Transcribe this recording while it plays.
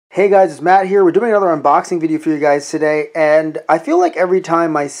Hey guys, it's Matt here. We're doing another unboxing video for you guys today, and I feel like every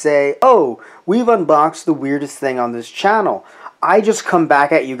time I say, oh, we've unboxed the weirdest thing on this channel, I just come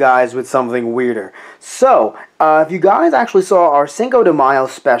back at you guys with something weirder. So, if you guys actually saw our Cinco de Mayo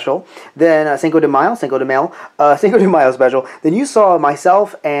special, then Cinco de Mayo special, then you saw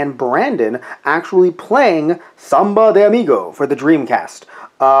myself and Brandon actually playing Samba de Amigo for the Dreamcast.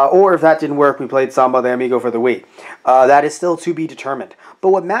 Or if that didn't work, we played Samba de Amigo for the Wii. That is still to be determined. But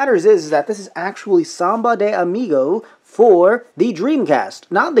what matters is that this is actually Samba de Amigo for the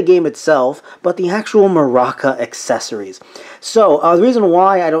Dreamcast. Not the game itself, but the actual maraca accessories. So, the reason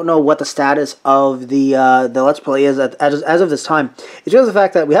why I don't know what the status of the Let's Play is as of this time is because of the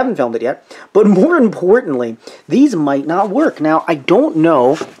fact that we haven't filmed it yet. But more importantly, these might not work. Now, I don't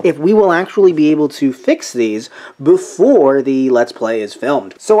know if we will actually be able to fix these before the Let's Play is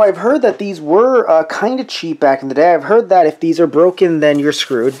filmed. So I've heard that these were kind of cheap back in the day. I've heard that if these are broken, then you're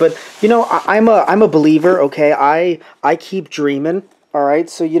screwed. But, you know, I'm a believer, okay? I keep dreaming, alright?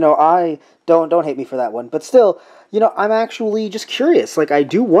 So, you know, I don't hate me for that one. But still, you know, I'm actually just curious. Like, I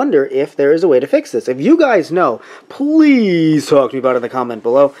do wonder if there is a way to fix this. If you guys know, please talk to me about it in the comments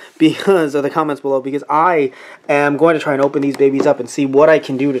below, because I am going to try and open these babies up and see what I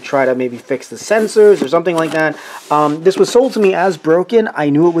can do to try to maybe fix the sensors or something like that. This was sold to me as broken. I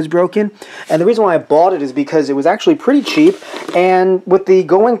knew it was broken, and the reason why I bought it is because it was actually pretty cheap, and with the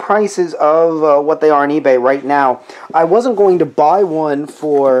going prices of what they are on eBay right now, I wasn't going to buy one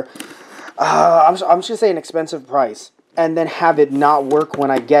for I'm just going to say an expensive price, and then have it not work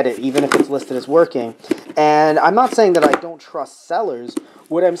when I get it, even if it's listed as working. And I'm not saying that I don't trust sellers.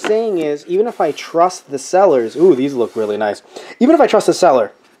 What I'm saying is, even if I trust the sellers, ooh, these look really nice. Even if I trust the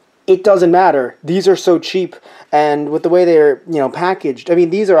seller, it doesn't matter. These are so cheap, and with the way they're, you know, packaged, I mean,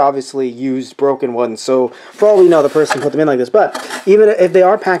 these are obviously used, broken ones, so for all we know, the person put them in like this. But even if they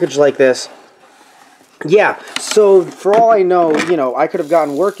are packaged like this, yeah, so for all I know, you know, I could have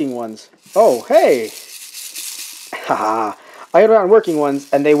gotten working ones. Oh, hey! Haha. I had gotten working ones,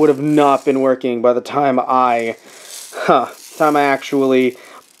 and they would have not been working by the time I actually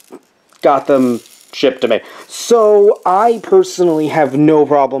got them shipped to me. So, I personally have no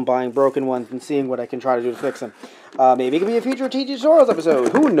problem buying broken ones and seeing what I can try to do to fix them. Maybe it could be a future TG Tutorials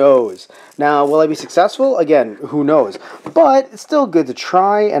episode. Who knows? Now, will I be successful? Again, who knows? But it's still good to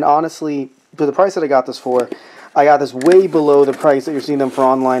try, and honestly, for the price that I got this for, I got this way below the price that you're seeing them for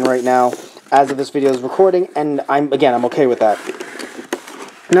online right now as of this video's recording, and I'm okay with that.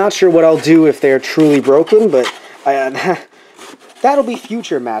 Not sure what I'll do if they're truly broken, but that'll be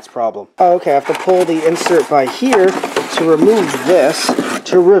future Matt's problem. Okay, I have to pull the insert by here to remove this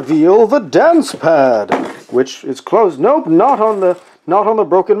to reveal the dance pad, which is closed. Nope, not on the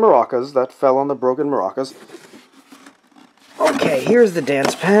broken maracas. That fell on the broken maracas. Okay, here's the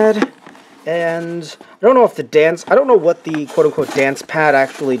dance pad. And I don't know what the quote-unquote dance pad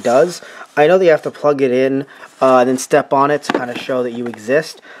actually does. I know that you have to plug it in and then step on it to kind of show that you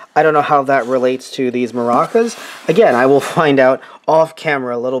exist. I don't know how that relates to these maracas. Again, I will find out off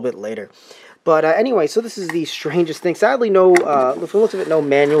camera a little bit later. But anyway, so this is the strangest thing. Sadly, no, if we look at it, no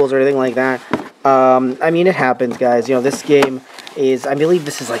manuals or anything like that. I mean, it happens, guys. You know, this game is, I believe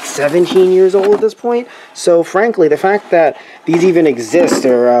this is like 17 years old at this point. So, frankly, the fact that these even exist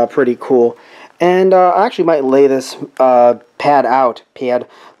are pretty cool. And I actually might lay this pad out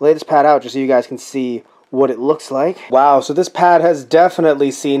just so you guys can see what it looks like. Wow, so this pad has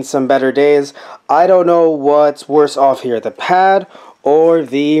definitely seen some better days. I don't know what's worse off here, the pad or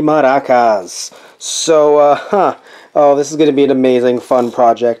the maracas. So, oh, this is going to be an amazing, fun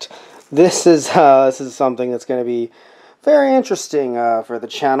project. This is something that's going to be very interesting for the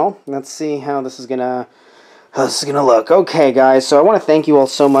channel. Let's see how this is gonna look. Okay, guys, so I want to thank you all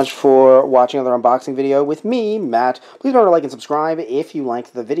so much for watching another unboxing video with me, Matt. Please remember to like and subscribe if you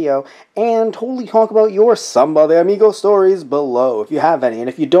liked the video, and totally talk about your Samba de Amigo stories below, if you have any. And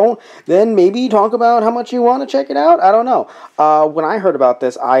if you don't, then maybe talk about how much you want to check it out. I don't know. When I heard about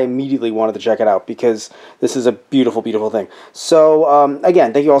this, I immediately wanted to check it out, because this is a beautiful, beautiful thing. So,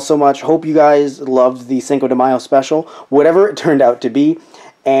 again, thank you all so much. Hope you guys loved the Cinco de Mayo special, whatever it turned out to be.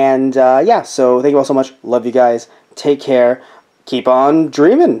 And, yeah, so thank you all so much. Love you guys. Take care. Keep on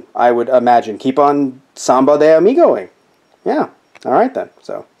dreaming, I would imagine. Keep on Samba de Amigoing. Yeah. All right, then.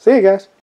 So, see you guys.